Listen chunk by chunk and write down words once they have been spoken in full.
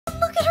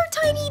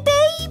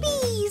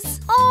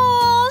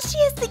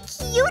the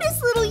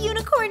cutest little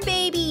unicorn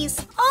babies.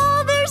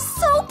 Oh, they're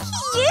so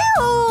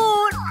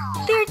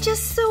cute. They're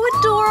just so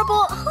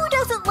adorable. Who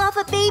doesn't love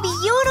a baby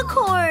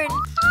unicorn?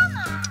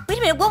 Wait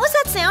a minute, what was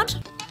that sound?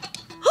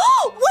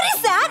 Oh, what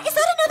is that? Is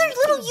that another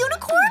little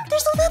unicorn?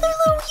 There's another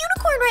little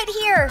unicorn right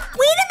here.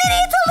 Wait a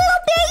minute, it's a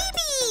little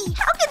baby.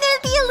 How can there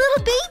be a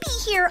little baby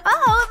here?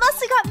 Oh, it must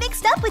have got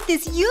mixed up with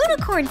this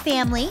unicorn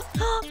family.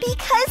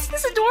 Because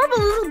this adorable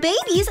little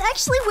baby is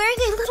actually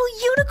wearing a little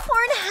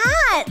unicorn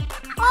hat.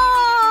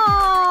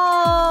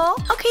 Oh.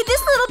 Okay,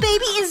 this little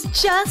baby is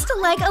just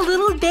like a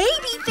little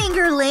baby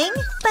fingerling.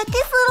 But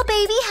this little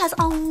baby has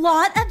a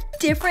lot of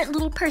different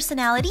little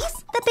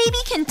personalities. The baby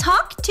can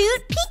talk,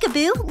 toot,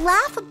 peekaboo,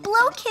 laugh,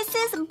 blow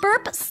kisses,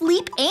 burp,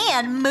 sleep,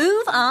 and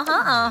move.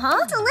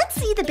 So let's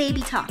see the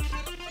baby talk.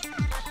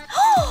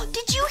 Oh,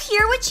 did you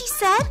hear what she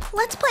said?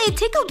 Let's play a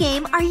tickle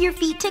game. Are your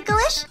feet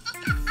ticklish?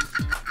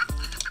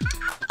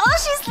 Oh,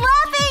 she's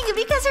laughing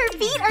because her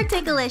feet are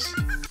ticklish.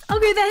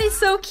 Okay, that is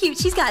so cute.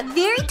 She's got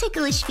very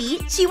ticklish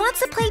feet. She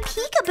wants to play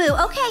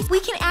peekaboo. Okay, we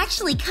can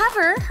actually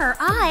cover her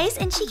eyes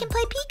and she can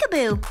play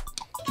peekaboo.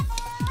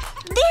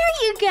 There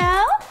you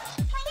go.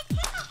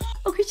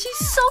 Okay, she's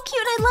so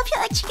cute. I love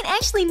how she can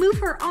actually move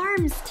her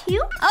arms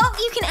too. Oh,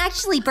 you can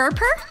actually burp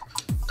her.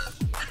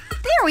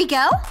 There we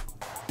go.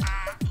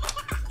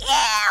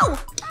 Ew!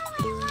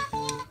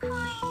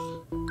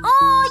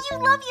 Oh, you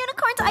love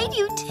unicorns. I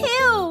do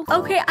too.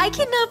 Okay, I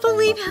cannot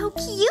believe how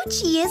cute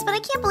she is, but I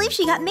can't believe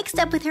she got mixed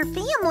up with her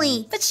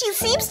family. But she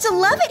seems to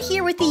love it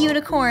here with the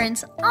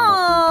unicorns.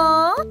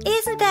 Aww,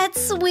 isn't that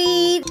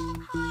sweet?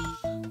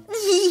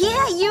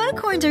 Yeah,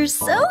 unicorns are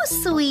so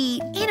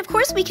sweet. And of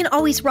course, we can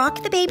always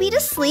rock the baby to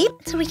sleep.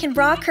 So we can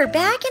rock her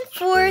back and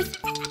forth.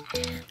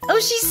 Oh,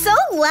 she's so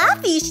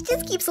laughy. She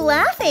just keeps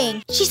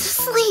laughing. She's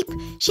asleep.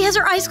 She has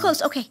her eyes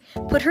closed. Okay,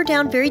 put her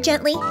down very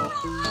gently.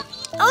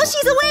 Oh,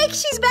 she's awake.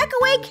 She's back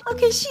awake.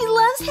 Okay, she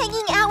loves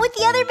hanging out with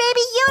the other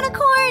baby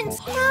unicorns.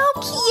 How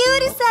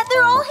cute is that?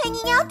 They're all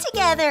hanging out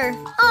together.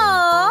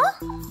 Aww.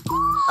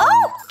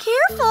 Oh,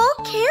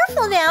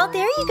 careful now.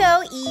 There you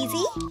go.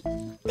 Easy.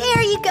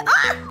 There you go.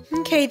 Ah!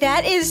 Okay,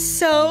 that is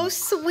so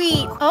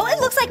sweet. Oh, it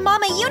looks like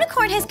Mama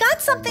Unicorn has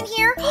got something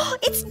here.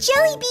 It's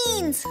jelly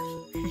beans.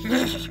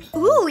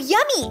 Ooh,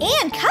 yummy,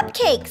 and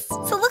cupcakes.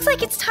 So it looks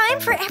like it's time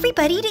for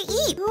everybody to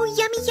eat. Ooh,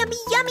 yummy, yummy,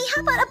 yummy.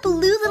 How about a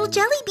blue little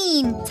jelly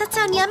bean? Does that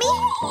sound yummy?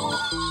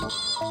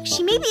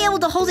 She may be able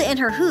to hold it in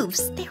her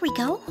hooves. There we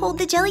go. Hold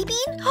the jelly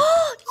bean.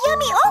 Oh,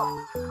 yummy.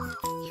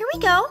 Oh, here we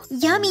go.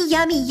 Yummy,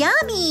 yummy,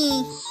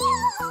 yummy.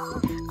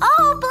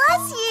 Oh,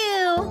 bless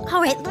you.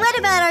 All right, what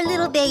about our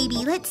little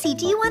baby? Let's see.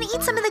 Do you want to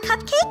eat some of the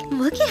cupcake?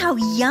 Look at how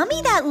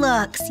yummy that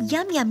looks.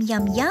 Yum, yum,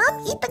 yum,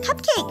 yum. Eat the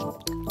cupcake.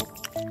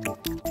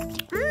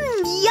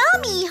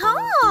 Yummy,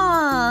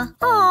 huh?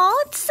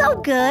 Oh, it's so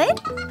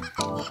good.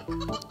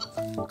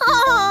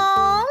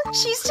 Oh,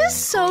 she's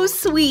just so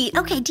sweet.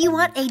 Okay, do you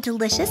want a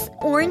delicious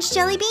orange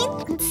jelly bean?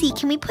 Let's see,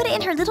 can we put it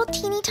in her little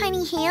teeny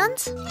tiny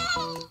hands? There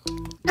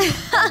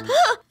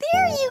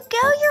you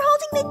go, you're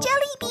holding the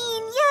jelly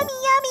bean. Yummy,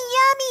 yummy,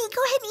 yummy.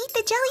 Go ahead and eat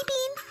the jelly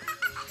bean.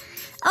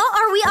 Oh,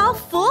 are we all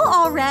full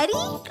already?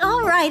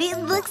 All right, it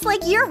looks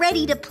like you're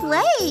ready to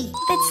play.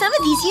 But some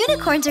of these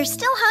unicorns are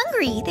still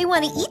hungry. They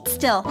want to eat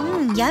still.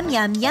 Yum,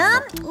 yum,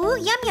 yum. Ooh,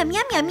 yum, yum,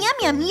 yum, yum, yum,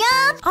 yum,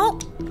 yum.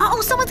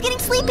 Oh, someone's getting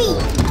sleepy.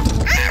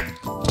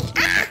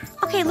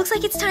 Okay, looks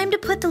like it's time to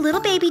put the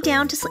little baby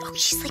down to sleep. Oh,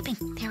 she's sleeping.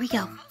 There we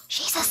go.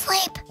 She's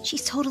asleep.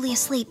 She's totally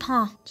asleep,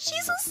 huh?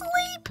 She's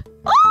asleep.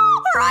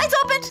 Oh, her eyes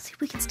opened. See,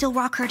 we can still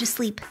rock her to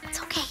sleep. It's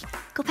okay.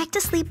 Go back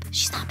to sleep.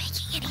 She's not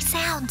making any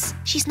sounds.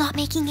 She's not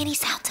making any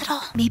sounds at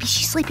all. Maybe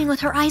she's sleeping with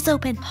her eyes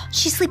open.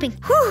 She's sleeping.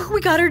 Whew, we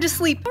got her to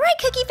sleep. All right,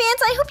 Cookie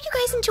fans, I hope you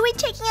guys enjoyed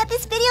checking out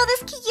this video.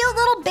 This cute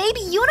little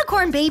baby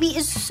unicorn baby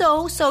is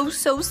so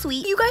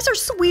sweet. You guys are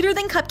sweeter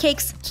than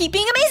cupcakes. Keep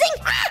being amazing.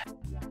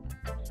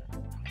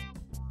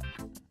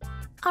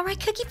 All right,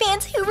 Cookie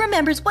fans, who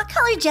remembers what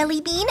color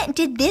jelly bean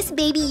did this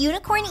baby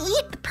unicorn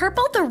eat? The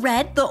purple, the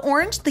red, the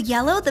orange, the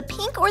yellow, the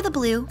pink, or the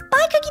blue?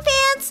 Bye, Cookie